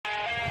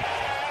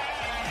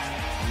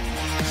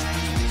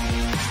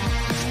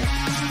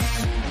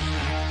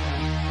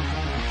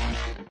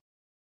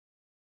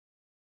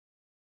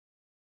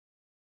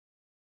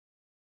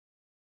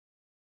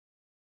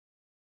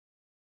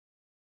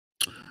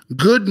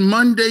Good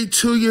Monday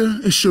to you.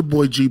 It's your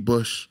boy G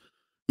Bush.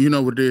 You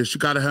know what it is. You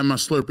got to have my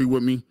Slurpee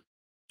with me.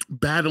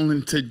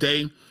 Battling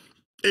today.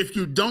 If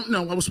you don't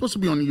know, I was supposed to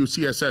be on the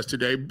UCSS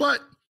today,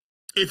 but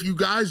if you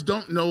guys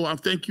don't know, I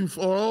thank you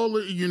for all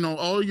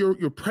all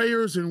your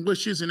prayers and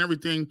wishes and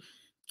everything.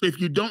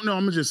 If you don't know,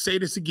 I'm gonna just say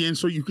this again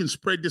so you can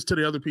spread this to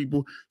the other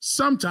people.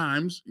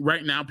 Sometimes,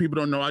 right now, people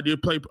don't know I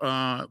did play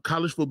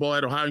college football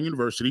at Ohio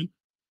University.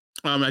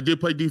 I did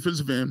play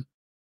defensive end.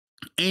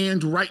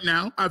 And right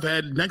now, I've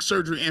had neck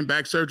surgery and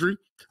back surgery.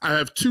 I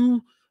have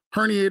three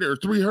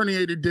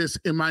herniated discs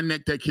in my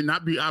neck that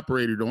cannot be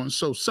operated on.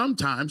 So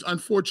sometimes,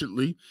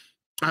 unfortunately,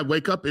 I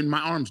wake up and my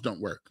arms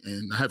don't work.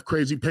 And I have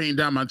crazy pain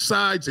down my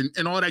sides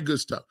and all that good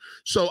stuff.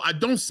 So I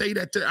don't say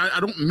that. I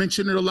don't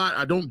mention it a lot.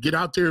 I don't get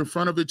out there in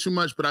front of it too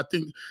much. But I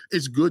think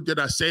it's good that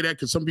I say that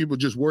because some people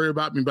just worry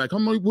about me. Like,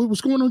 I'm like,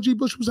 what's going on, G.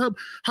 Bush? What's up?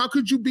 How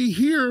could you be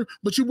here,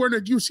 but you weren't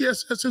at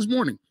UCSS this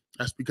morning?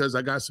 That's because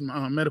I got some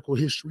medical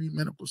history,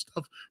 medical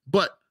stuff.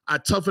 But I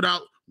tough it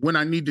out when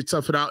I need to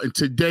tough it out. And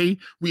today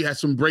we had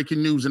some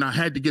breaking news, and I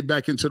had to get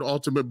back into the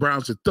Ultimate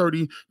Browns at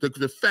 30,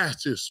 the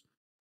fastest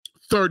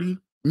 30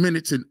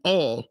 minutes in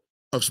all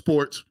of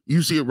sports.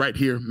 You see it right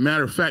here.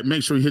 Matter of fact,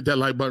 make sure you hit that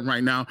like button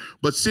right now.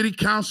 But City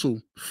Council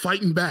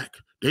fighting back.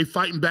 They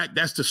fighting back.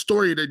 That's the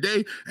story of the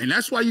day. And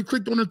that's why you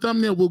clicked on the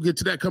thumbnail. We'll get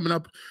to that coming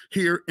up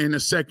here in a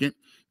second.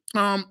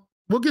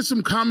 We'll get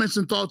some comments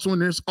and thoughts on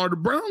this. Are the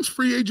Browns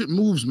free agent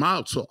moves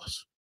mild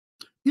sauce?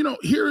 You know,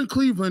 here in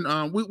Cleveland,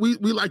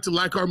 we like to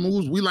like our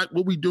moves. We like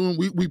what we're doing.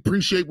 We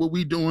appreciate what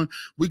we're doing.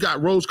 We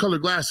got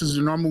rose-colored glasses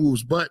in our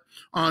moves. But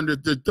on the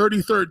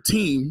 33rd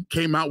team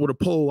came out with a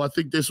poll. I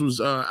think this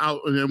was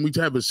out, and we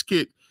have a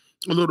skit,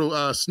 a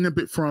little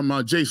snippet from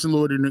Jason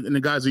Lloyd and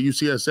the guys at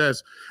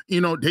UCSS.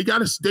 You know, they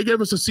gave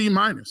us a C-.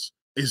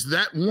 Is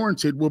that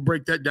warranted? We'll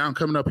break that down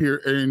coming up here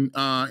in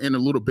a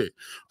little bit.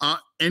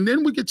 And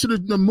then we get to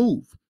the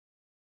move.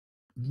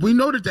 We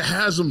know that the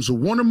Haslams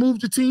want to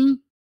move the team,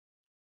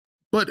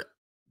 but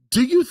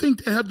do you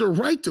think they have the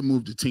right to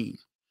move the team?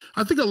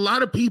 I think a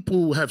lot of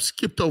people have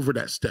skipped over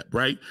that step,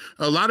 right?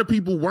 A lot of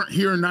people weren't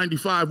here in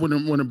 95 when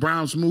the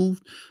Browns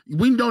moved.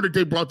 We know that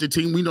they brought the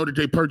team. We know that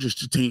they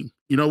purchased the team.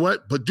 You know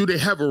what? But do they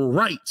have a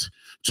right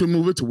to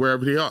move it to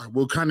wherever they are?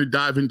 We'll kind of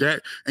dive in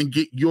that and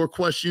get your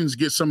questions,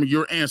 get some of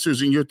your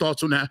answers and your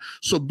thoughts on that.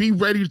 So be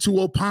ready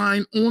to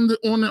opine on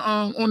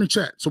the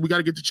chat. So we got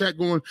to get the chat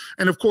going.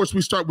 And of course,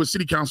 we start with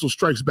City Council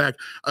strikes back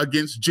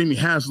against Jimmy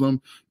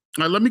Haslam.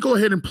 Let me go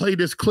ahead and play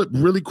this clip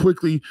really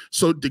quickly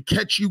so to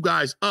catch you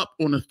guys up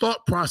on the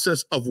thought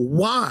process of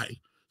why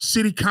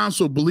City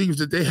Council believes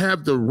that they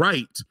have the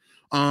right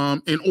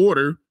in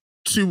order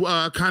to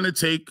kind of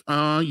take,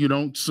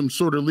 some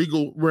sort of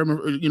legal,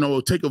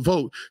 take a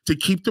vote to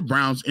keep the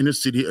Browns in the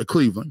city of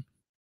Cleveland.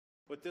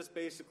 What this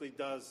basically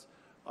does,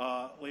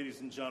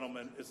 ladies and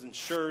gentlemen, is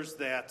ensures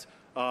that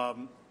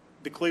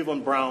the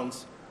Cleveland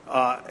Browns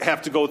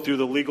have to go through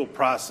the legal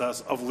process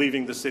of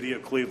leaving the city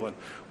of Cleveland,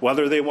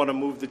 whether they want to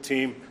move the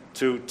team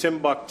to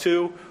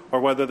Timbuktu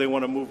or whether they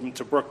want to move them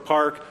to Brook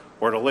Park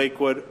or to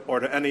Lakewood or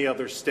to any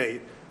other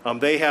state.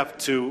 They have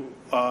to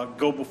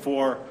go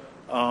before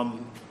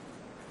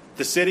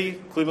the city,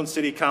 Cleveland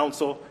City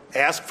Council,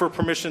 ask for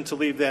permission to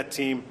leave that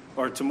team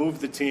or to move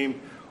the team,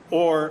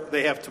 or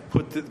they have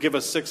to give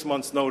us 6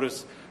 months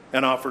notice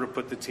and offer to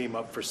put the team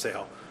up for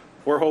sale.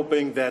 We're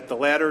hoping that the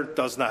latter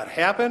does not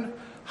happen.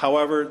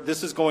 However,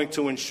 this is going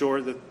to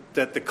ensure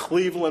that the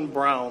Cleveland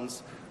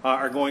Browns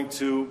are going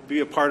to be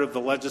a part of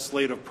the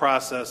legislative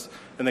process,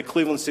 and the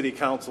Cleveland City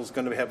Council is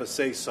going to have a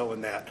say-so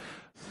in that.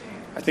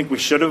 I think we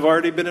should have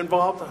already been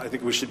involved. I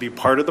think we should be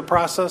part of the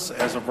process.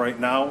 As of right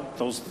now,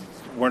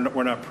 we're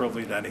not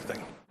privy to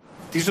anything.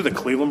 These are the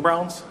Cleveland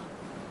Browns,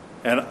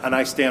 and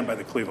I stand by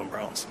the Cleveland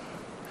Browns.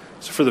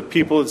 So for the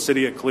people of the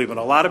city of Cleveland,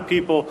 a lot of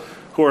people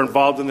who are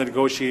involved in the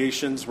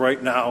negotiations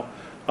right now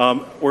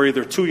were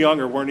either too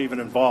young or weren't even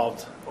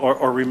involved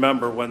or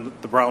remember when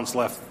the Browns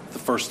left the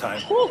first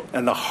time.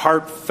 And the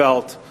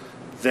heartfelt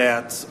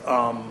that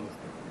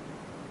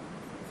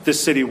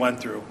this city went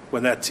through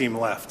when that team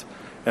left.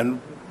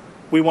 And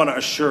we want to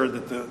assure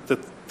that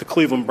the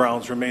Cleveland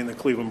Browns remain the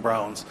Cleveland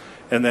Browns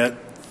and that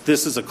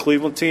this is a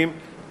Cleveland team.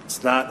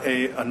 It's not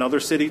another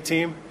city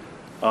team.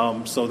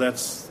 So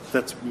that's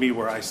me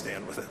where I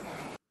stand with it.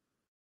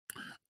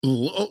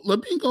 Let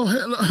me go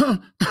ahead.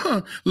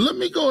 Let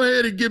me go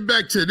ahead and get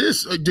back to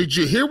this. Did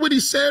you hear what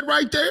he said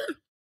right there?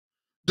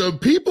 The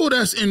people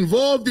that's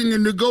involved in the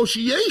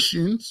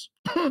negotiations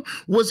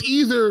was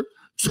either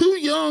too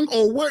young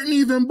or weren't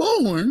even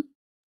born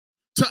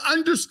to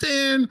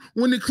understand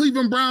when the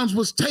Cleveland Browns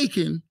was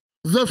taken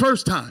the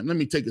first time. Let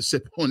me take a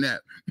sip on that.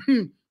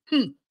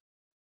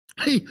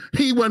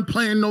 He wasn't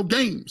playing no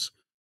games.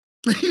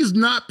 He's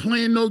not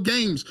playing no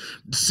games.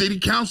 The city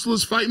council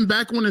is fighting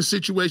back on this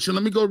situation.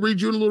 Let me go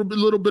read you a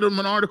little bit of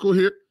an article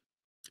here.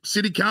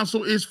 City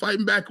council is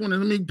fighting back on it.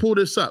 Let me pull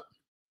this up.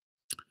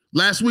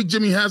 Last week,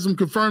 Jimmy Haslam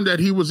confirmed that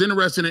he was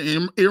interested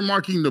in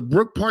earmarking the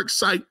Brook Park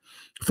site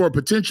for a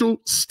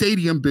potential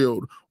stadium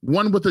build,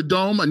 one with a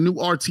dome, a new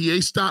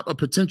RTA stop, a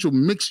potential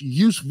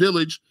mixed-use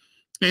village,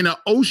 and an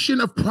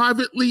ocean of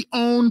privately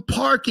owned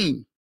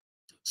parking.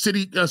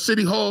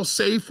 City Hall,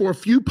 save for a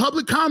few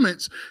public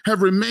comments,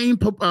 have remained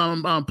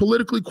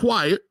politically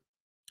quiet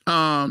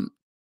on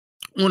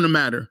the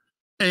matter.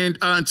 And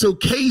until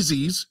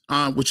Kazy's,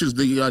 which is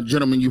the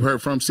gentleman you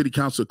heard from, City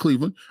Council of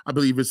Cleveland, I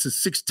believe it's the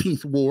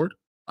 16th Ward,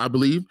 I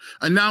believe,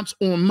 announced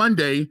on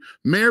Monday,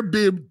 Mayor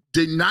Bibb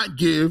did not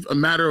give a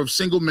matter of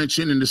single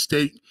mention in the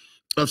State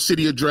of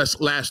City address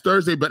last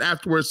Thursday, but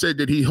afterwards said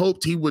that he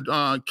hoped he would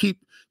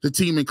keep the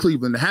team in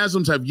Cleveland. The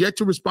Haslams have yet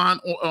to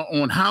respond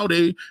on how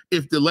they,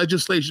 if the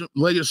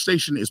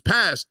legislation is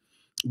passed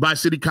by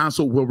City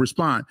Council, will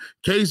respond.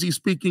 Kazy,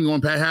 speaking on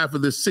behalf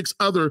of the 6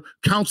 other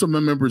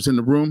councilman members in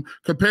the room,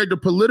 compared the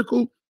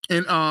political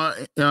and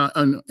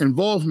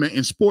involvement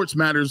in sports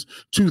matters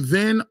to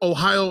then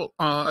Ohio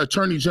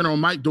Attorney General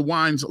Mike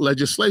DeWine's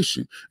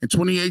legislation in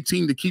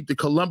 2018 to keep the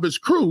Columbus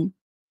Crew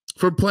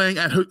from playing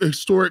at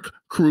historic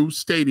Crew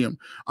Stadium.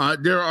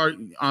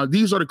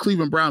 These are the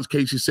Cleveland Browns,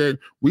 Kazy said.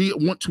 We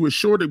want to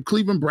assure the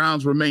Cleveland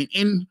Browns remain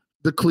in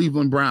the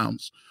Cleveland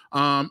Browns.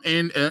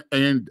 And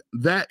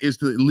that is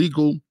the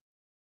legal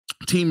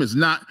team, is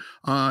not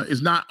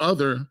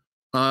other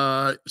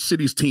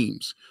cities'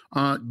 teams.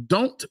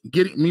 Don't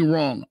get me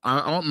wrong.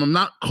 I'm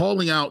not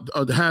calling out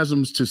the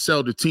Haslams to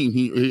sell the team,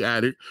 he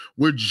added.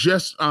 We're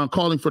just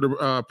calling for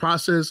the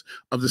process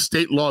of the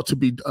state law to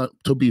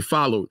be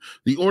followed.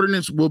 The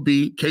ordinance will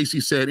be,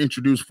 Kazy said,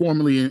 introduced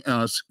formally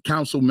in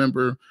council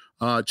member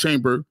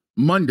chamber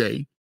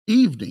Monday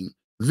evening,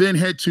 then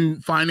head to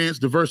Finance,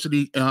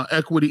 Diversity,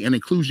 Equity, and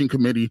Inclusion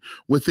Committee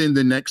within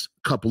the next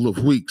couple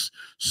of weeks.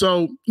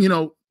 So, you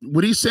know,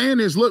 what he's saying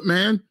is, look,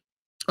 man,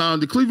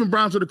 the Cleveland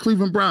Browns are the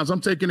Cleveland Browns.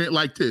 I'm taking it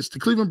like this. The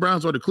Cleveland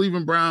Browns are the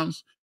Cleveland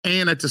Browns,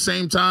 and at the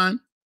same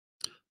time,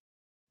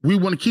 we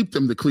want to keep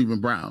them the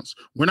Cleveland Browns.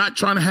 We're not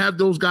trying to have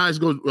those guys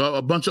go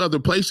a bunch of other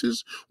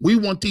places. We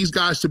want these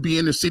guys to be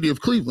in the city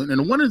of Cleveland.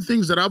 And one of the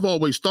things that I've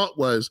always thought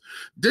was,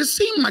 this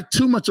seemed like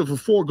too much of a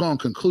foregone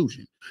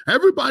conclusion.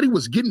 Everybody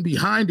was getting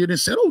behind it and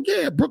said, oh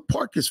yeah, Brook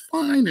Park is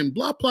fine and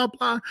blah, blah,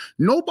 blah.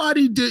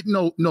 Nobody did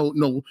no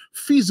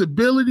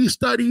feasibility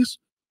studies.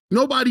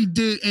 Nobody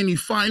did any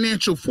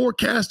financial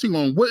forecasting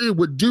on what it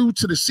would do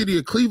to the city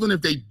of Cleveland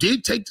if they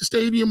did take the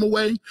stadium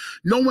away.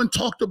 No one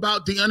talked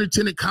about the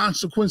unintended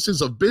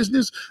consequences of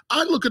business.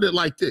 I look at it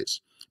like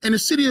this. In the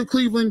city of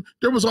Cleveland,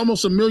 there was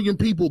almost 1 million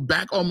people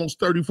back almost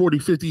 30, 40,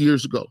 50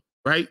 years ago,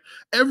 right?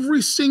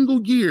 Every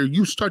single year,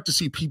 you start to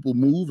see people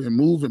move and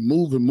move and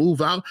move and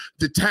move out.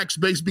 The tax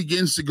base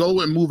begins to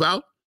go and move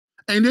out.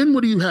 And then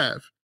what do you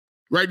have?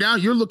 Right now,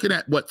 you're looking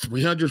at, what,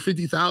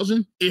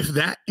 350,000, if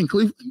that, in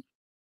Cleveland?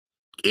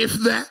 If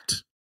that,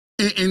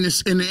 in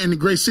the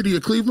great city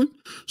of Cleveland.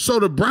 So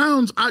the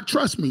Browns,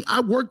 trust me, I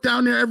work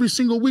down there every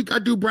single week. I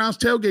do Browns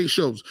tailgate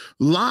shows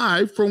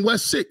live from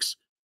West 6.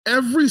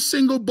 Every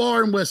single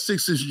bar in West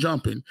 6 is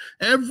jumping.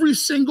 Every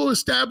single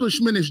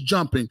establishment is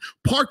jumping.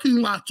 Parking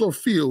lots are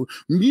filled.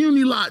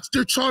 Muni lots,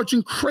 they're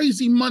charging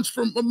crazy months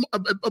for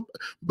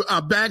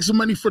bags of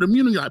money for the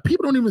muni lot.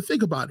 People don't even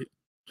think about it.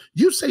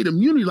 You say the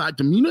muni lot,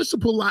 the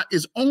municipal lot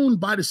is owned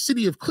by the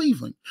city of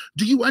Cleveland.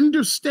 Do you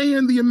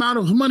understand the amount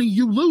of money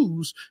you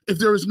lose if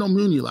there is no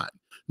muni lot?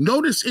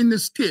 Notice in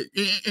this skit,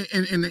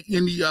 in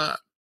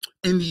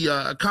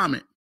the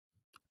comment,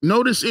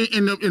 notice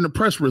in the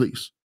press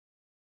release,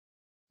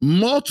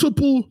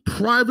 multiple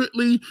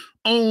privately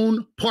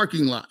owned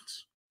parking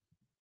lots.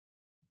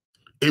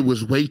 It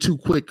was way too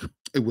quick.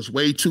 It was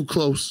way too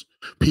close.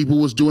 People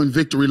was doing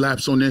victory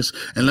laps on this.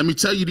 And let me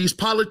tell you, these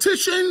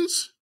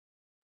politicians,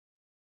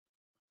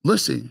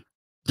 listen,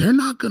 they're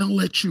not going to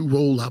let you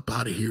roll up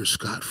out of here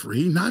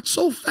scot-free. Not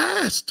so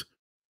fast,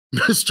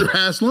 Mr.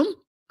 Haslam.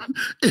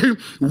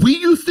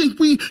 You think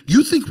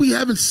we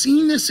haven't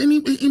seen this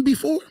in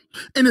before?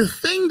 And the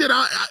thing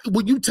that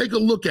when you take a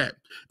look at,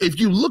 if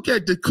you look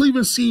at the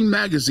Cleveland Scene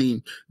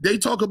magazine, they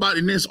talk about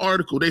in this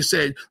article, they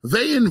said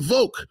they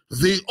invoke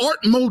the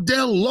Art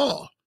Modell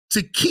Law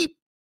to keep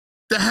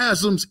the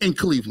Haslams in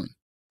Cleveland.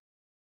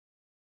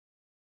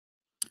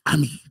 I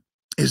mean,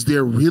 is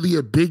there really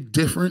a big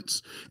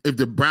difference if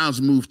the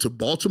Browns move to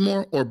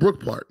Baltimore or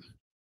Brook Park?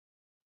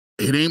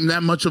 It ain't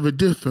that much of a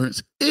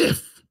difference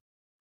if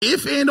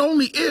and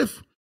only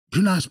if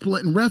you're not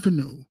splitting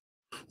revenue.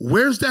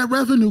 Where's that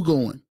revenue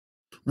going?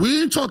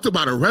 We ain't talked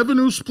about a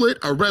revenue split,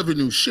 a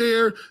revenue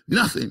share,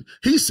 nothing.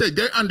 He said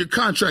they're under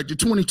contract to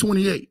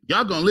 2028.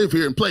 Y'all gonna live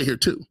here and play here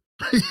too.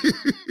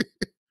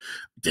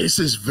 This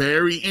is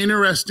very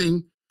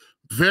interesting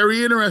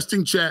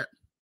chat.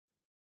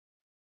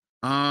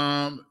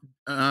 Demon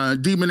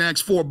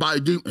X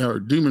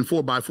 4x Demon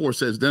 4x4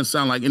 says doesn't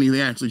sound like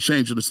anything actually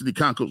changed with the city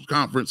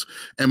conference.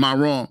 Am I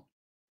wrong?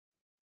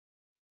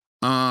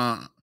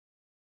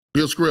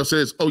 Bill Skrill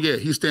says, oh yeah,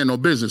 he's staying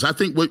on business. I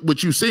think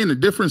what you're seeing, the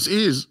difference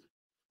is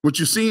what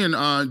you're seeing,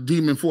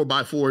 Demon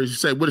 4x4, is you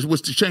say,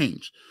 what's the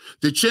change?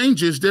 The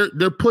change is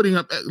they're putting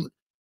up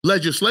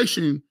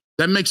legislation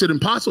that makes it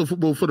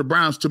impossible for the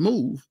Browns to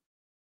move.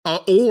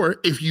 Or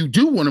if you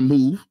do want to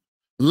move,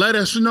 let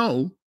us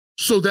know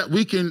so that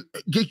we can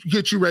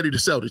get you ready to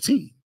sell the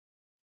team.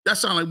 That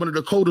sounds like one of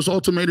the coldest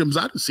ultimatums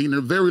I've seen in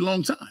a very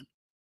long time.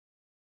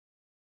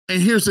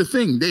 And here's the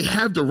thing. They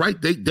have the right.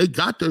 They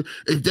got the,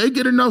 if they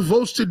get enough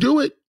votes to do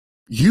it,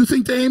 you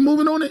think they ain't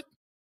moving on it?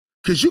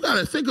 Because you got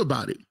to think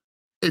about it.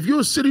 If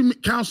you're a city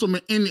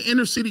councilman in the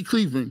inner city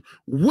Cleveland,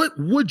 what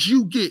would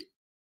you get?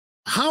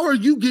 How are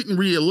you getting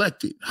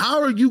reelected?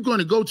 How are you going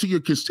to go to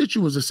your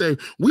constituents and say,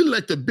 we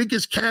let the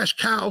biggest cash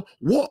cow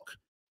walk?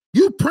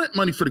 You print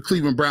money for the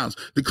Cleveland Browns.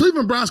 The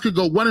Cleveland Browns could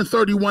go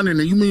 1-31 and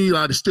the Humane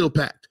Lot is still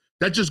packed.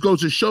 That just goes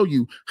to show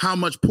you how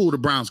much pull the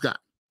Browns got.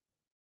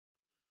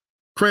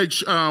 Craig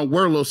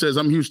Werlow says,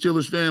 I'm a huge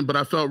Steelers fan, but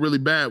I felt really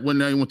bad when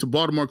they went to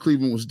Baltimore.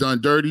 Cleveland was done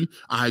dirty.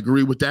 I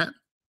agree with that.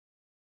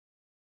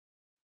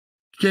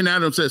 Ken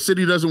Adams says,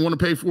 city doesn't want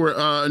to pay for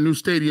a new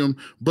stadium,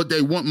 but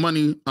they want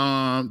money,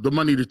 the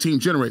money the team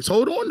generates.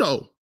 Hold on,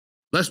 though.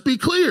 Let's be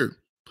clear.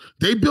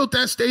 They built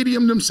that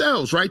stadium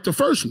themselves, right? The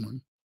first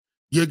one.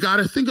 You got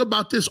to think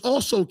about this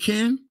also,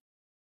 Ken.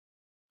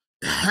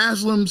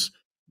 Haslams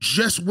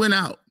just went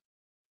out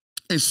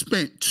and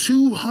spent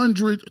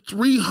 $200,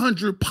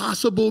 $300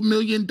 possible $1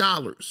 million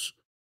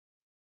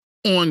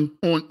on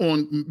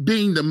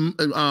being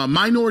the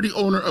minority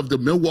owner of the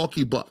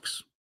Milwaukee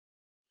Bucks.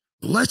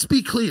 Let's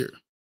be clear.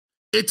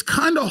 It's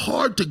kind of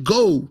hard to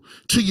go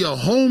to your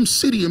home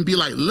city and be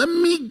like, let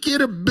me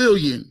get $1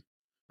 billion.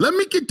 Let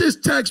me get this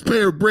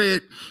taxpayer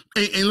bread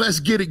and let's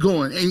get it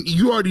going. And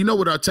you already know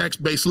what our tax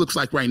base looks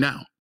like right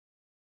now.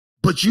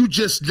 But you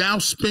just now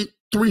spent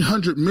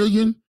 $300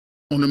 million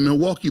on the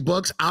Milwaukee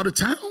Bucks out of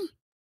town?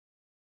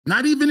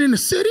 Not even in the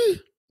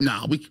city?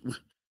 No,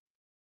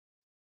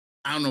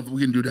 I don't know if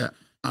we can do that.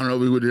 I don't know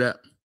if we would do that.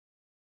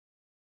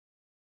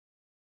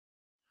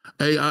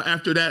 Hey,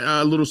 after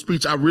that little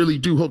speech, I really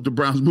do hope the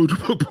Browns move to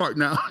Brook Park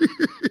now.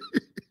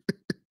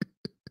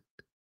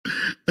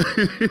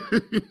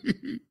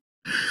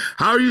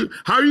 How are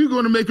you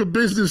going to make a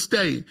business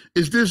stay?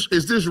 Is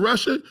this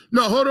Russia?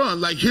 No, hold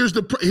on. Like here's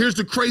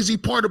the crazy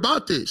part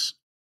about this.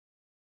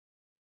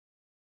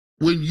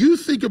 When you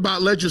think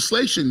about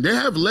legislation, they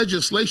have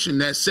legislation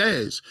that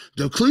says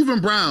the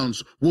Cleveland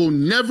Browns will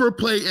never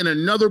play in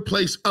another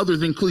place other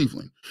than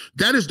Cleveland.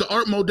 That is the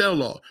Art Modell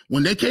Law.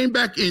 When they came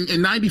back in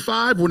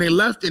 95, when they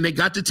left and they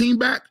got the team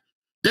back,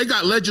 they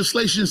got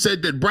legislation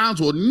said that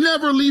Browns will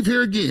never leave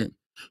here again.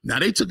 Now,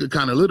 they took it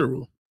kind of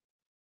literal.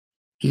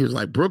 He was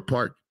like, Brook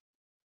Park,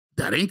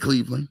 that ain't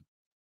Cleveland.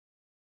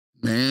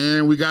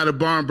 Man, we got a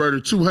barn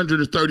burner,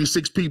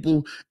 236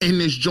 people in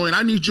this joint.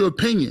 I need your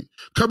opinion.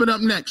 Coming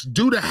up next,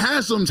 do the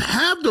Haslams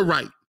have the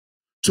right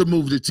to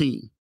move the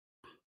team?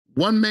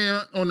 One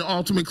man on the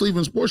Ultimate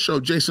Cleveland Sports Show,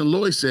 Jason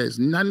Lloyd, says,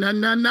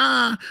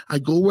 nah. I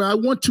go where I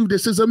want to.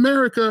 This is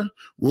America.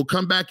 We'll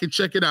come back and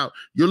check it out.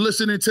 You're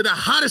listening to the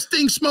hottest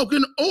thing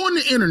smoking on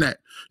the internet,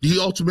 the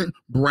Ultimate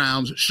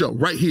Browns Show,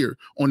 right here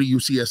on the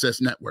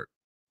UCSS Network.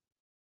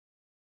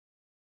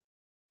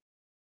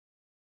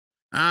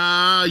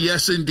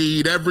 Yes,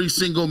 indeed. Every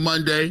single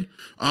Monday,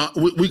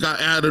 we got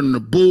Adam the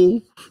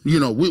Bull. You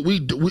know, we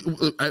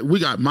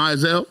got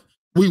Mizell.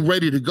 We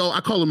ready to go. I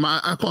call him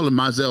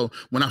Mizell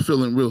when I'm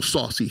feeling real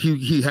saucy.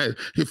 He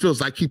feels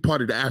like he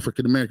part of the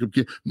African American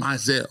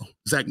Mizell,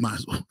 Zach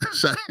Mizell.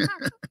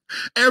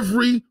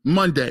 Every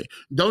Monday.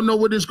 Don't know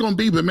what it's gonna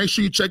be, but make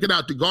sure you check it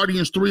out. The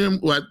Guardians 3-1.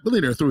 I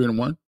believe they're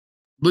 3-1.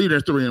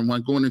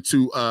 Going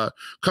into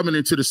coming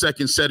into the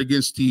second set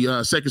against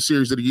the second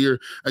series of the year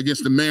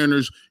against the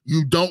Mariners.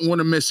 You don't want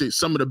to miss it.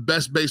 Some of the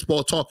best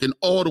baseball talk in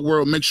all the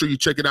world. Make sure you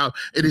check it out.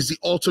 It is the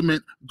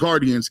Ultimate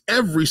Guardians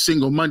every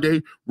single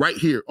Monday right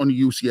here on the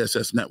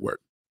UCSS Network.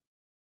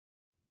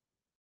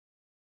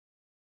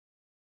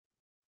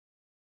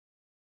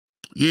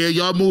 Yeah,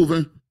 y'all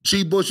moving.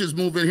 G. Bush is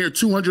moving here,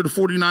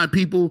 249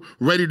 people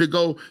ready to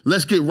go.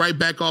 Let's get right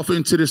back off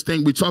into this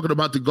thing. We're talking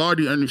about the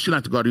Guardians,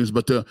 not the Guardians,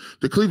 but the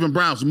Cleveland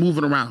Browns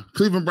moving around.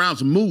 Cleveland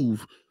Browns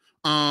move.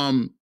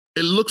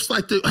 It looks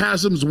like the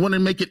Haslams want to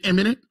make it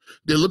imminent.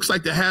 It looks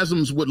like the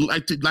Haslams would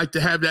like to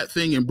have that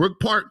thing in Brook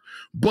Park,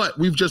 but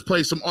we've just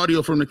played some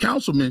audio from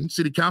the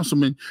city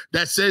councilman,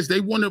 that says they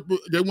want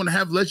to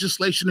have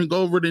legislation and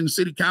go over it in the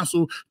city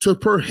council to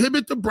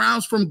prohibit the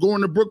Browns from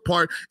going to Brook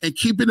Park and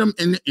keeping them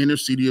in the inner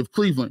city of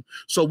Cleveland.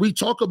 So we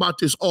talk about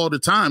this all the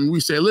time. We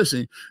say,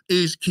 listen,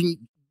 do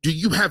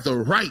you have the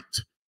right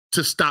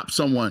to stop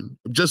someone?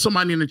 Just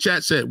somebody in the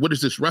chat said, what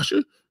is this,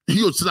 Russia?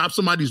 You'll stop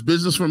somebody's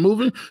business from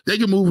moving, they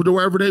can move to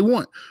wherever they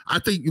want. I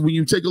think when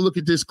you take a look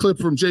at this clip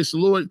from Jason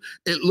Lloyd,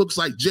 it looks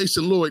like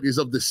Jason Lloyd is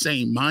of the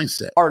same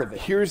mindset. Part of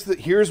it.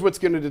 Here's what's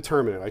going to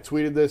determine it. I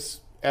tweeted this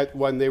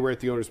when they were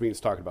at the owners' meetings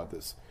talking about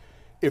this.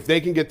 If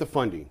they can get the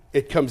funding,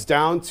 it comes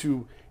down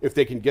to if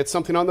they can get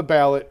something on the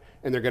ballot,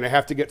 and they're going to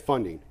have to get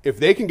funding. If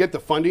they can get the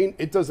funding,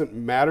 it doesn't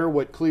matter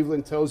what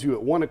Cleveland tells you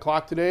at 1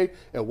 o'clock today,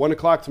 at 1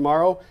 o'clock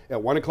tomorrow,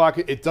 at 1 o'clock.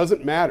 It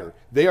doesn't matter.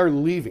 They are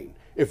leaving.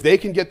 If they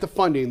can get the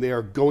funding, they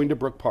are going to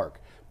Brook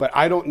Park. But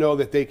I don't know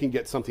that they can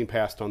get something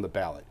passed on the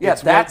ballot. Yeah,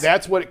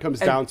 that's what it comes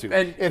down to.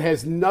 And it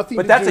has nothing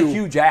to do. But that's a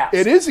huge ask.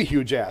 It is a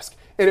huge ask.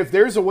 And if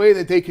there's a way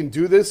that they can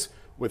do this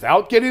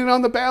without getting it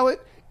on the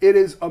ballot, it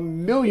is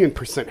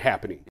 1,000,000%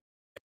 happening.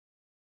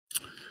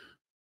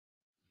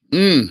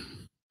 Mm.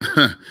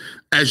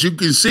 As you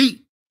can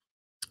see,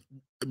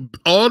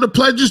 all the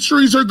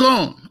pleasantries are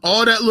gone.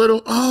 All that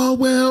little, oh,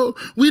 well,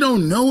 we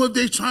don't know if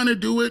they're trying to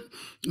do it.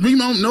 We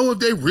don't know if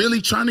they're really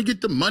trying to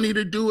get the money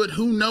to do it.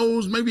 Who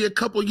knows? Maybe a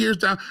couple years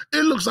down.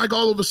 It looks like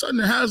all of a sudden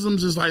the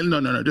Haslams is like,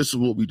 no, this is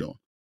what we're doing.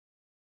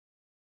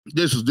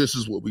 This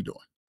is what we're doing.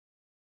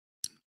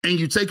 And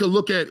you take a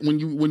look at when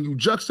you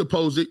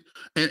juxtapose it,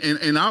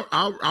 and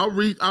I'll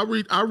read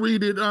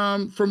it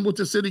from what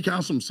the city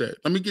councilman said.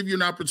 Let me give you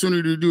an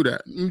opportunity to do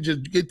that. Let me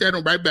just get that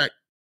on right back.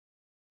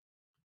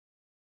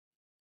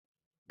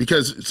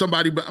 Because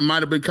somebody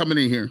might have been coming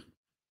in here.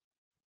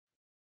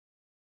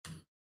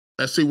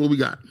 Let's see what we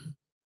got.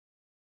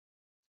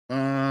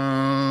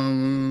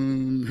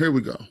 Here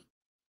we go.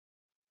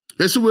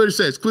 This is what it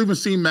says, Cleveland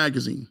Scene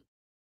Magazine.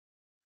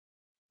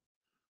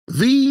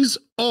 These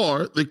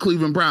are the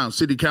Cleveland Browns.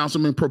 City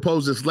councilman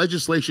proposes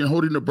legislation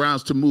holding the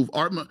Browns to move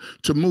to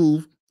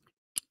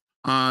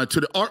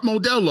the Art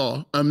Modell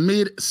Law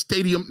amid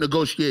stadium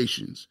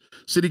negotiations.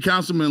 City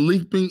councilman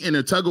leaping in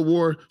a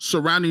tug-of-war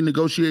surrounding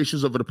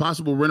negotiations over the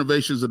possible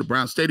renovations of the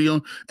Brown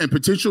Stadium and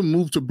potential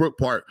move to Brook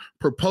Park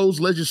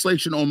proposed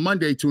legislation on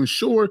Monday to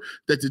ensure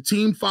that the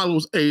team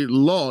follows a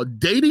law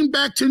dating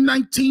back to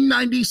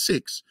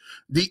 1996,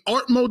 the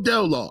Art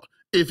Modell Law,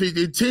 if it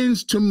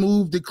intends to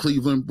move the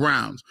Cleveland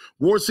Browns.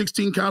 Ward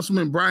 16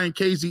 Councilman Brian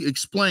Kazy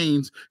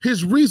explains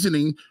his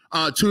reasoning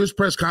to his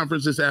press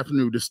conference this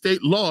afternoon. The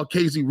state law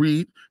Kazy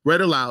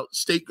read aloud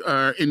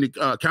in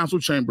the council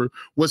chamber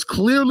was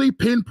clearly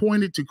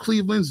pinpointed to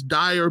Cleveland's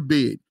dire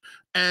bid,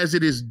 as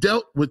it is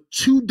dealt with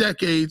 2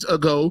 decades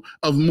ago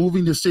of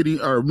moving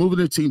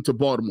the team to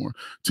Baltimore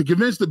to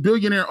convince the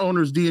billionaire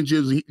owners Dee and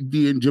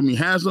Jimmy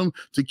Haslam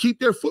to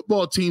keep their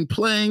football team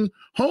playing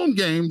home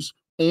games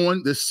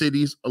on the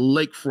city's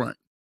lakefront.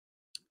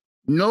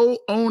 No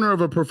owner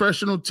of a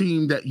professional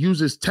team that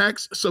uses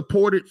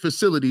tax-supported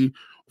facility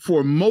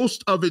for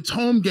most of its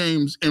home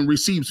games and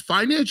receives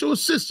financial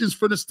assistance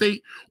from the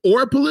state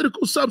or a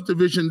political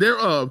subdivision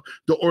thereof,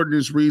 the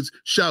ordinance reads,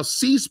 shall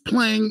cease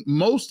playing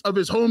most of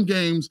its home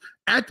games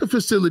at the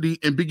facility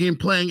and begin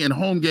playing in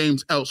home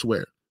games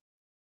elsewhere.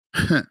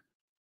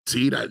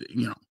 See that,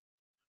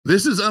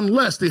 this is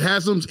unless the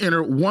Haslams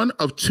enter one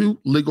of 2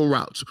 legal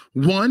routes.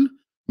 One,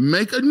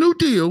 make a new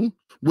deal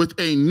with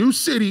a new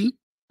city,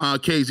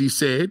 Kazy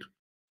said,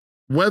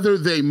 whether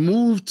they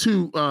move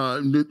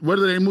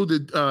the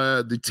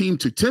team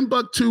to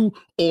Timbuktu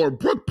or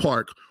Brook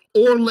Park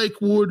or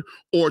Lakewood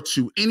or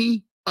to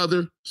any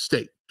other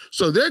state.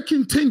 So they're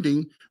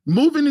contending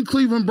moving the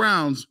Cleveland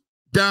Browns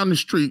down the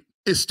street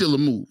is still a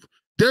move.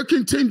 They're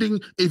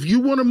contending if you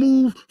want to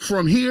move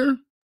from here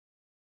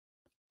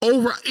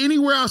over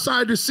anywhere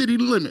outside the city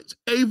limits,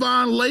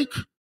 Avon Lake,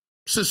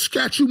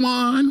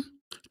 Saskatchewan,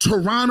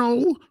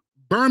 Toronto,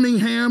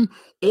 Birmingham,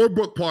 or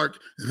Brook Park,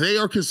 they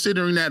are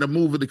considering that a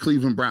move of the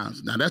Cleveland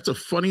Browns. Now, that's a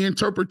funny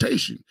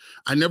interpretation.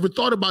 I never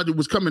thought about it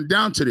was coming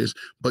down to this,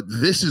 but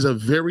this is a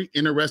very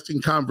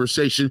interesting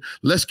conversation.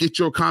 Let's get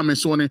your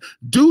comments on it.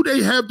 Do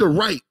they have the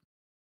right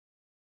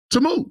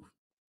to move?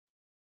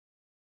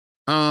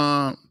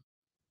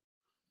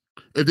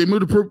 If they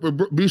move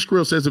to Beach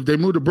Grill says if they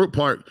move to Brook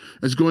Park,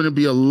 it's going to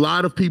be a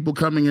lot of people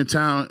coming in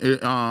town.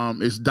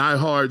 It's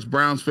diehards,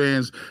 Browns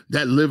fans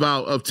that live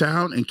out of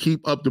town and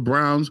keep up the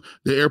Browns.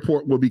 The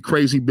airport will be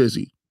crazy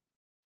busy.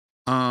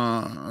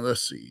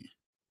 Let's see.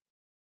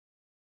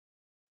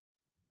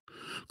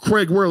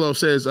 Craig Werlow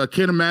says, I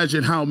can't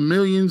imagine how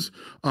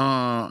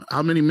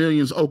many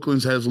millions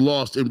Oakland has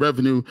lost in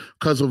revenue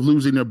because of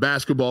losing their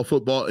basketball,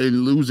 football,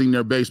 and losing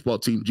their baseball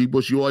team. G.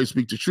 Bush, you always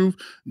speak the truth.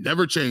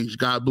 Never change.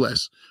 God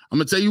bless. I'm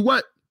going to tell you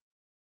what.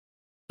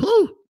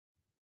 Whew.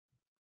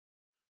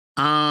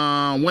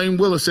 Wayne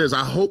Willis says,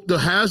 I hope the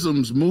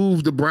Haslams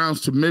move the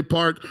Browns to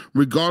Mid-Park,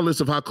 regardless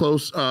of how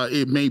close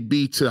it may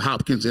be to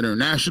Hopkins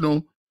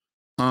International.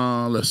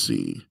 Let's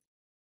see.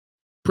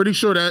 Pretty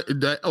sure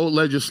that old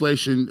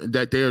legislation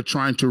that they are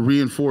trying to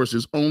reinforce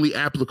is only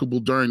applicable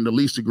during the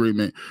lease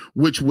agreement,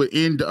 which would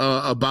end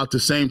about the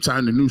same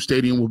time the new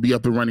stadium will be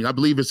up and running. I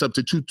believe it's up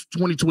to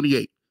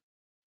 2028.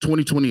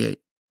 2028.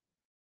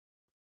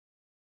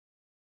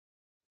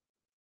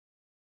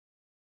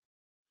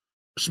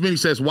 Smitty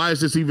says, why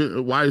is this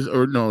even,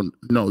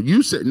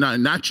 you said,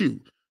 not you.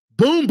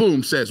 Boom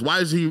Boom says, why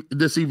is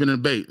this even a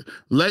debate?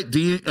 Let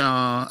Dee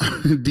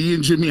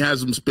and Jimmy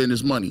Haslam spend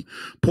his money.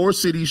 Poor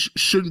cities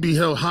shouldn't be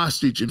held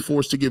hostage and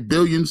forced to give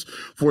billions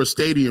for a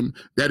stadium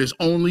that is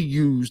only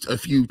used a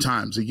few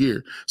times a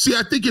year. See,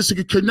 I think it's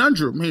a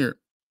conundrum here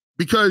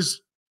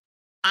because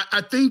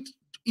I think,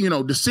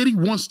 the city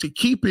wants to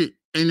keep it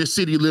in the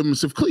city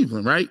limits of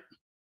Cleveland, right?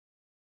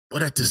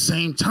 But at the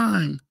same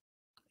time,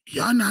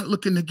 y'all not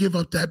looking to give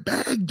up that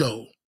bag,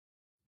 though.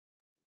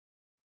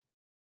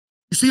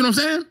 You see what I'm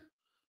saying?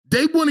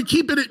 They want to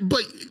keep it,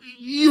 but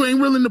you ain't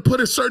willing to put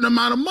a certain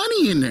amount of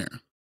money in there.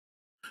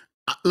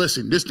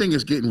 Listen, this thing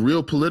is getting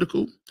real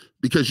political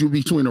because you're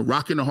between a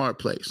rock and a hard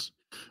place.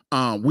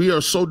 We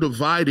are so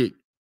divided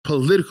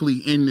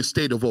politically in the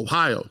state of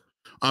Ohio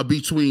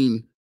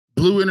between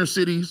blue inner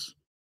cities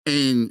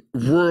and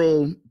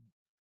rural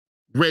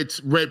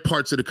red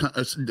parts of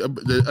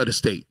the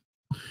state.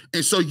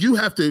 And so you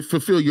have to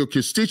fulfill your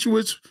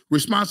constituents'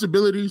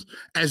 responsibilities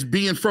as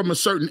being from a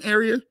certain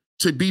area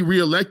to be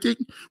reelected.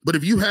 But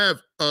if you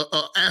have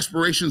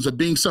aspirations of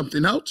being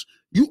something else,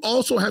 you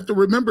also have to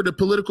remember the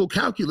political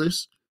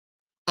calculus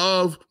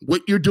of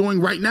what you're doing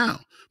right now.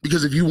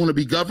 Because if you want to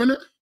be governor,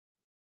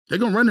 they're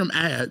going to run them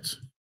ads.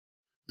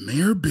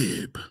 Mayor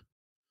Bibb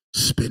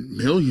spent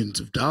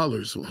millions of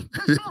dollars on,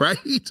 right?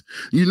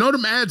 You know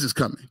them ads is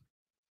coming.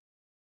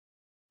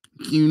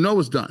 You know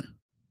it's done.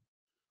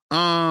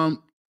 And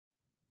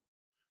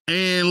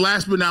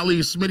last but not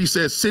least, Smitty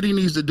says city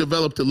needs to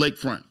develop the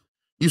lakefront.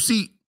 You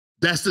see,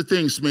 that's the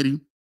thing,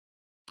 Smitty.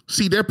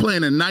 See, they're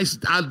playing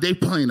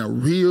a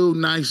real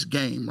nice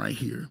game right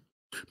here.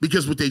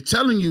 Because what they're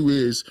telling you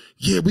is,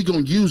 yeah, we're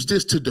going to use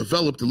this to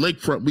develop the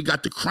lakefront. We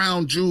got the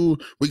Crown Jewel,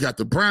 we got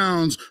the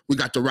Browns, we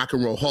got the Rock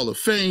and Roll Hall of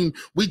Fame.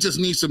 We just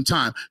need some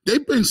time.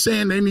 They've been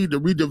saying they need to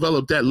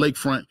redevelop that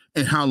lakefront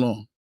in how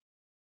long?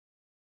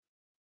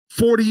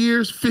 40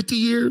 years, 50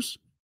 years?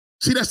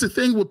 See, that's the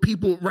thing with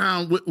people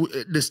around.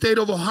 The state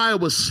of Ohio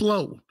was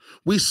slow.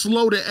 We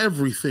slow to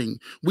everything.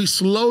 We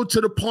slow to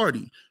the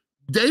party.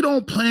 They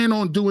don't plan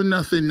on doing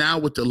nothing now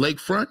with the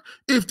lakefront.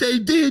 If they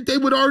did, they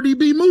would already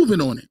be moving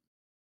on it.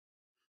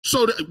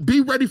 So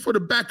be ready for the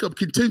backup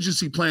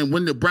contingency plan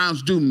when the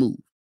Browns do move.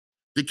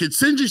 The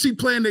contingency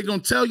plan they're going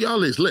to tell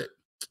y'all is, look,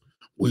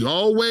 we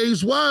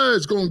always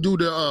was going to do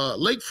the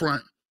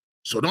lakefront,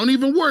 so don't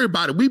even worry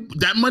about it.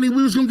 That money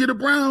we was going to get the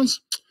Browns,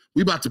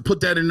 we about to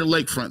put that in the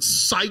lakefront.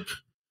 Psych,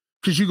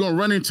 because you're going to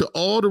run into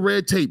all the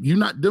red tape.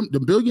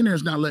 The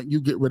billionaires not letting you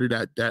get rid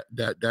of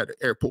that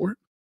airport.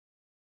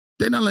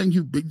 They're not letting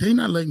you. Do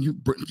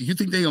you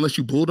think they gonna let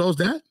you bulldoze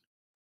that?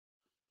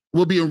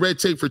 We'll be in red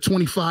tape for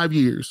 25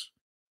 years.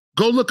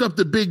 Go look up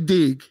the Big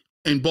Dig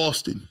in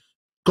Boston.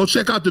 Go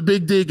check out the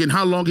Big Dig and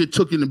how long it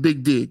took in the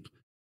Big Dig.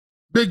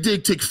 Big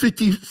Dig took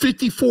 50,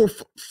 54,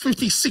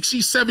 50,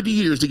 60, 70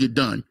 years to get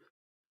done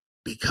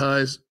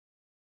because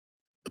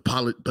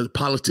the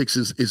politics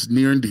is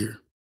near and dear.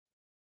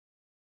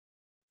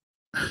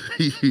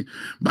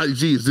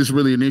 Gee, is this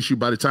really an issue?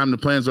 By the time the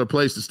plans are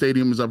placed, the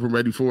stadium is up and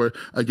ready for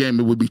a game.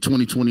 It would be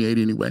 2028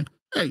 anyway.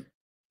 Hey,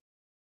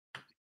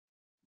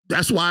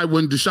 that's why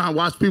when Deshaun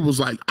Watson, people was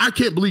like, I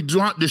can't believe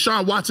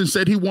Deshaun Watson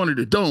said he wanted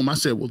a dome. I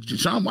said, well,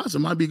 Deshaun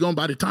Watson might be gone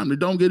by the time the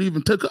dome get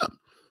even took up.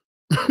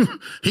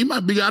 He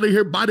might be out of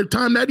here by the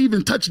time that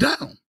even touched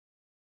down.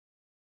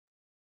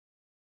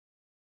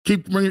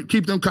 Keep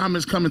them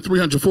comments coming.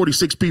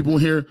 346 people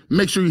here.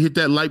 Make sure you hit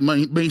that like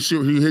button. Make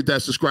sure you hit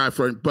that subscribe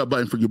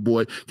button for your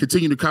boy.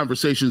 Continue the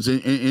conversations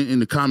in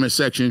the comment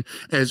section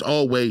as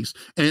always.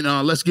 And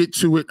let's get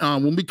to it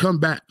when we come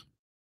back.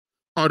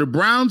 Are the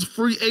Browns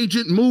free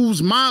agent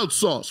moves mild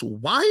sauce?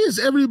 Why is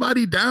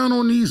everybody down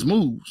on these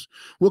moves?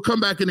 We'll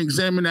come back and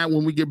examine that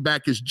when we get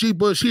back. It's G.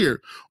 Bush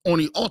here on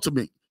the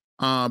Ultimate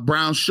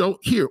Browns Show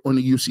here on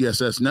the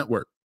UCSS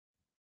Network.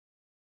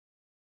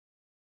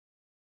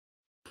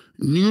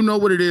 You know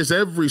what it is.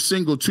 Every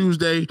single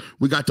Tuesday,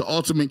 we got the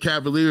Ultimate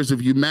Cavaliers.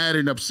 If you're mad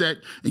and upset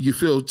and you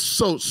feel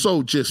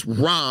so just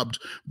robbed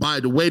by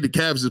the way the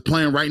Cavs is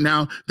playing right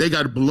now, they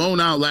got blown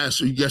out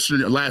last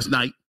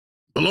night.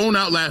 Blown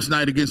out last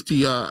night against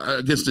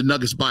the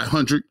Nuggets by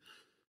 100.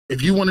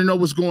 If you want to know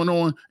what's going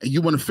on and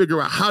you want to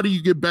figure out how do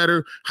you get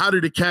better, how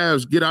do the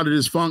Cavs get out of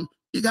this funk,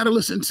 you got to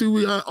listen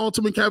to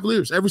Ultimate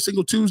Cavaliers. Every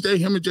single Tuesday,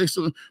 him and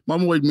Jason,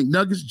 Mama Wade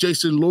McNuggets,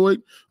 Jason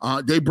Lloyd,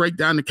 they break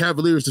down the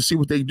Cavaliers to see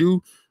what they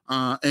do.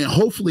 And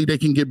hopefully they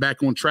can get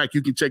back on track.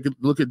 You can take a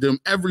look at them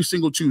every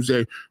single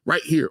Tuesday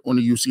right here on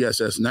the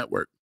UCSS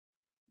Network.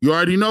 You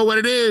already know what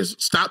it is.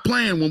 Stop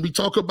playing when we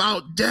talk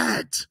about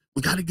that.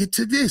 We got to get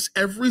to this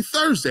every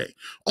Thursday.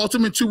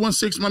 Ultimate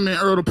 216, my man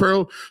Earl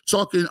Pearl,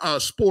 talking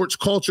sports,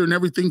 culture, and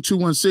everything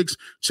 216.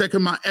 Check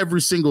him out every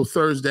single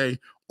Thursday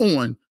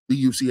on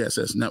the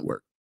UCSS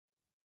Network.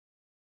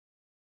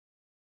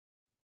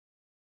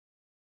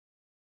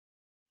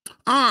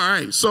 All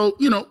right, so,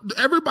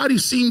 everybody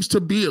seems to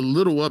be a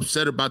little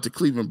upset about the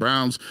Cleveland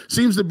Browns.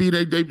 Seems to be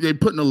they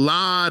putting a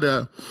lot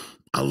of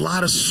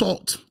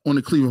salt on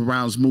the Cleveland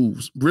Browns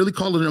moves, really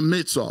calling them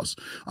mid sauce.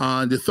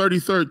 The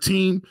 33rd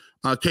team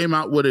came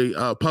out with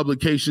a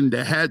publication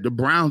that had the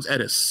Browns at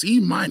a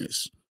C-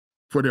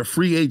 for their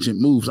free agent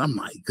moves. I'm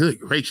like, good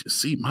gracious,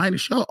 C-,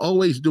 y'all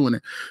always doing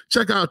it.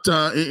 Check out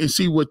and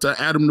see what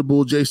Adam the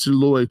Bull, Jason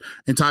Lloyd,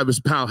 and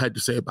Tyvis Powell had to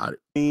say about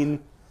it.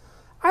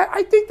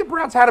 I think the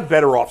Browns had a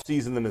better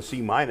offseason than a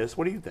C-.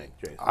 What do you think,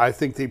 Jason? I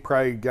think they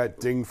probably got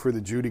dinged for the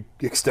Judy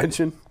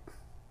extension.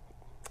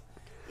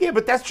 Yeah,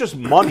 but that's just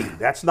money.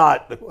 That's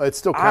not. It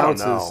still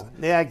counts. I don't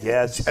know. Yeah, I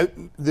guess.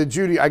 The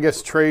Judy, I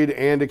guess, trade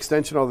and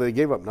extension, although they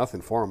gave up nothing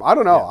for him. I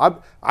don't know. Yeah.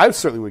 I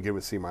certainly would give him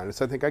a C-. I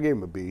think I gave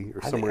him a B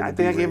or somewhere in the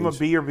B range. I gave him a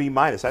B or B-.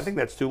 I think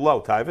that's too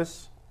low,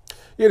 Tyvis.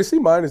 Yeah, the C-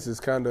 is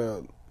kind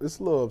of, it's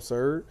a little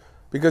absurd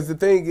because the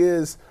thing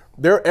is,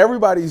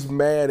 everybody's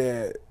mad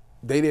at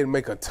they didn't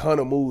make a ton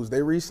of moves.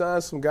 They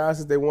re-signed some guys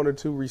that they wanted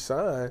to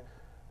re-sign,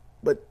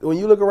 But when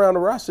you look around the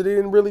roster, they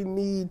didn't really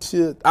need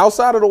to,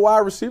 outside of the wide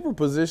receiver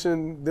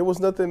position, there was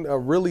nothing, a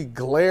really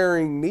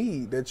glaring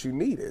need that you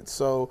needed.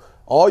 So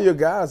all your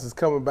guys is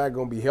coming back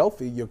going to be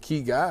healthy, your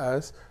key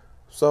guys.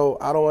 So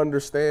I don't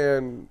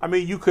understand. I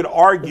mean, you could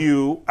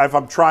argue, if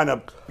I'm trying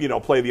to,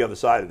 play the other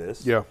side of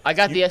this. Yeah. I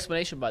got the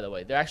explanation, by the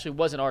way. There actually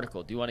was an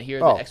article. Do you want to hear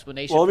the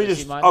explanation? Well, let me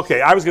just,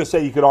 okay, I was going to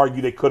say you could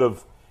argue they could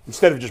have,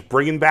 instead of just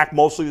bringing back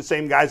mostly the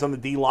same guys on the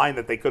D line,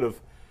 that they could have,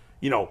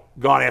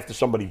 gone after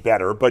somebody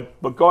better.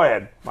 But go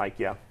ahead, Mike,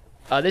 yeah.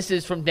 This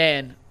is from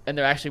Dan, and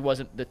there actually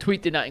wasn't, the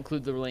tweet did not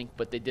include the link,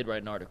 but they did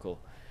write an article.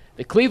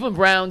 The Cleveland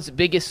Browns'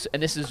 biggest,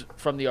 and this is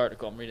from the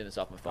article, I'm reading this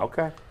off my phone.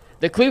 Okay.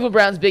 The Cleveland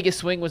Browns' biggest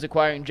swing was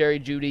acquiring Jerry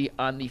Jeudy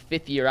on the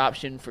 5th-year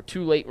option for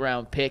 2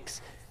 late-round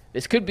picks.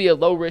 This could be a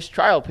low-risk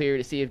trial period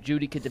to see if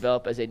Jeudy could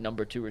develop as a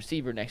number 2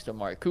 receiver next to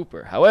Amari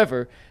Cooper.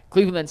 However,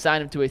 Cleveland then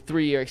signed him to a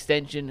 3-year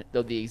extension,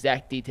 though the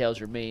exact details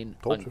remain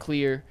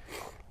unclear.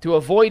 To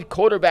avoid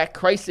quarterback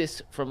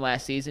crisis from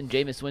last season,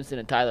 Jameis Winston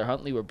and Tyler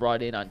Huntley were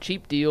brought in on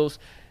cheap deals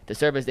to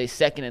serve as their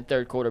second and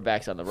third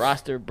quarterbacks on the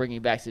roster. Bringing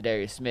back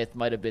Zadarius Smith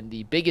might have been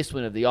the biggest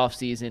win of the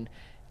offseason.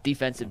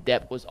 Defensive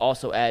depth was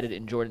also added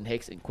in Jordan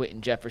Hicks and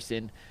Quentin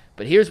Jefferson.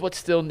 But here's what's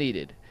still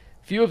needed.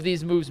 Few of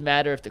these moves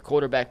matter if the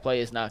quarterback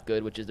play is not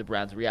good, which is the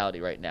Browns'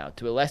 reality right now.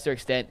 To a lesser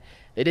extent,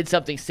 they did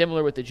something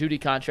similar with the Jeudy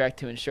contract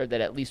to ensure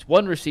that at least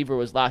one receiver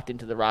was locked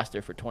into the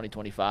roster for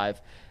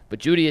 2025. But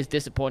Jeudy is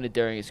disappointed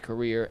during his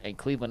career, and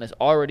Cleveland has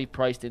already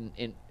priced in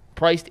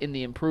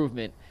the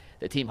improvement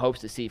the team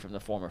hopes to see from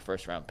the former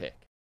first-round pick.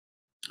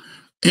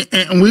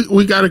 And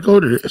we got to go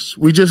to this.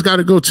 We just got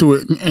to go to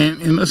it,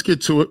 and let's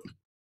get to it.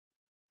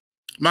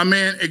 My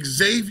man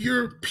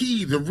Xavier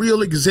P., the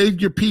real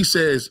Xavier P.,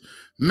 says,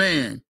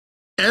 man,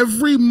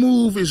 every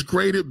move is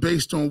graded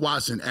based on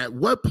Watson. At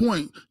what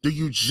point do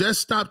you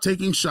just stop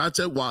taking shots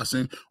at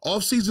Watson?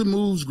 Offseason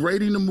moves,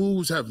 grading the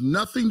moves have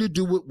nothing to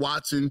do with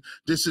Watson.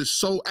 This is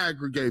so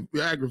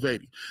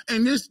aggravating.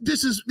 And this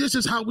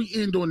is how we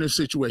end on this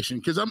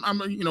situation, because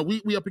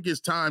we up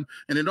against time,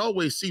 and it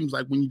always seems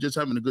like when you're just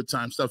having a good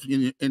time, stuff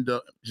you end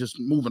up just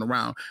moving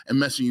around and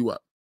messing you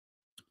up.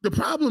 The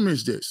problem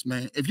is this,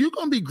 man. If you're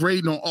going to be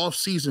grading on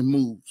off-season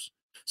moves,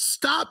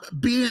 stop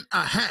being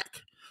a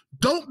hack.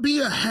 Don't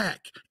be a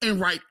hack and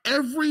write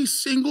every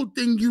single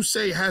thing you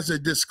say has a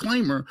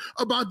disclaimer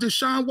about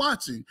Deshaun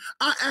Watson.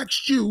 I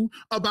asked you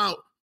about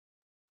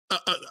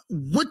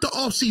what the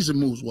off-season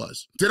moves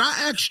was. Did I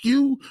ask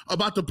you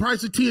about the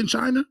price of tea in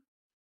China?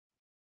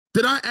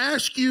 Did I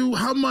ask you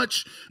how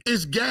much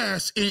is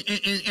gas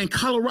in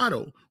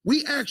Colorado?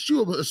 We asked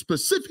you about a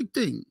specific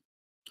thing.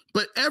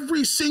 But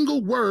every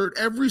single word,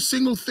 every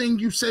single thing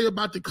you say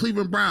about the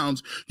Cleveland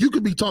Browns, you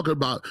could be talking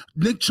about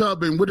Nick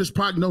Chubb and what his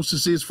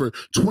prognosis is for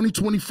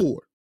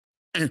 2024.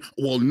 And,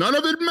 well, none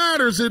of it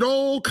matters. It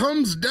all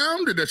comes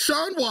down to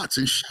Deshaun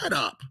Watson. Shut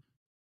up.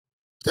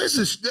 This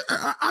is,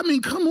 I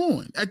mean, come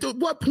on. At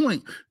what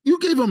point? You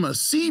gave him a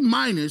C-,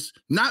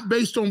 not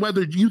based on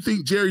whether you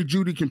think Jerry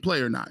Jeudy can play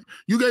or not.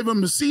 You gave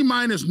him a C-,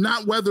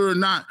 not whether or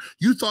not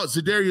you thought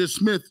Zadarius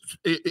Smith's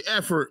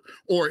effort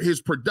or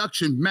his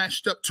production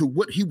matched up to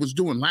what he was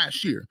doing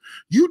last year.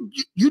 You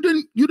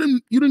didn't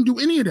do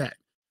any of that.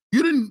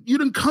 You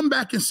didn't come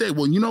back and say,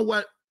 well, you know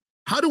what?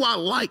 How do I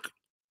like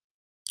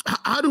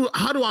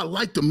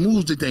the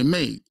moves that they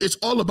made? It's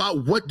all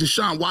about what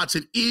Deshaun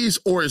Watson is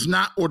or is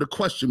not, or the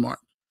question mark.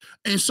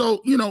 And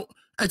so,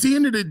 at the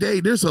end of the day,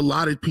 there's a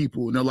lot of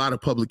people and a lot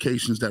of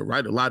publications that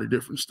write a lot of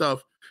different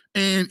stuff.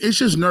 And it's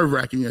just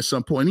nerve-wracking at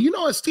some point. And you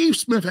know what? Steve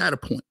Smith had a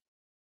point.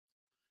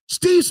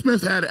 Steve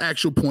Smith had an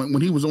actual point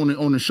when he was on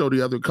the show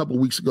a couple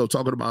of weeks ago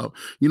talking about,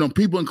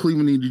 people in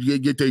Cleveland need to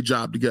get their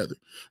job together.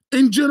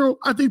 In general,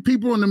 I think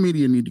people in the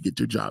media need to get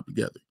their job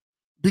together.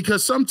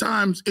 Because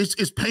sometimes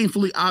it's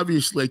painfully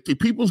obvious, like the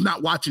people's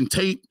not watching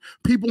tape,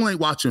 people ain't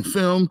watching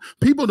film,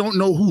 people don't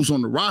know who's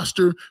on the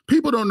roster,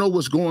 people don't know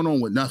what's going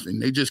on with nothing.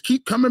 They just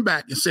keep coming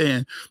back and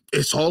saying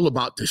it's all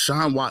about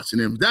Deshaun Watson.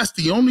 And if that's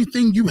the only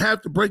thing you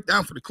have to break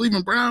down for the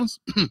Cleveland Browns,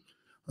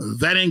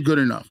 that ain't good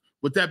enough.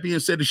 With that being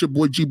said, it's your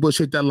boy G. Bush.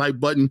 Hit that like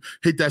button,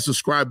 hit that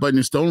subscribe button.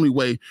 It's the only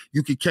way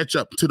you can catch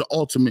up to the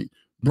ultimate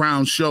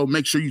Brown show.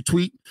 Make sure you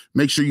tweet,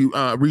 make sure you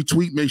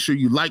retweet, make sure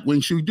you like,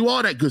 make sure you do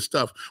all that good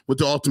stuff with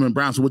the Ultimate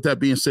Browns. So with that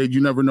being said,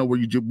 you never know where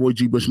your boy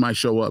G. Bush might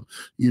show up.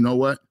 You know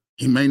what?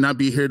 He may not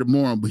be here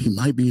tomorrow, but he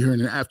might be here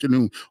in the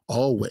afternoon.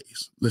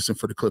 Always listen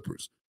for the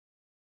Clippers.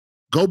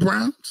 Go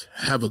Browns.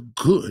 Have a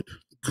good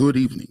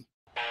evening.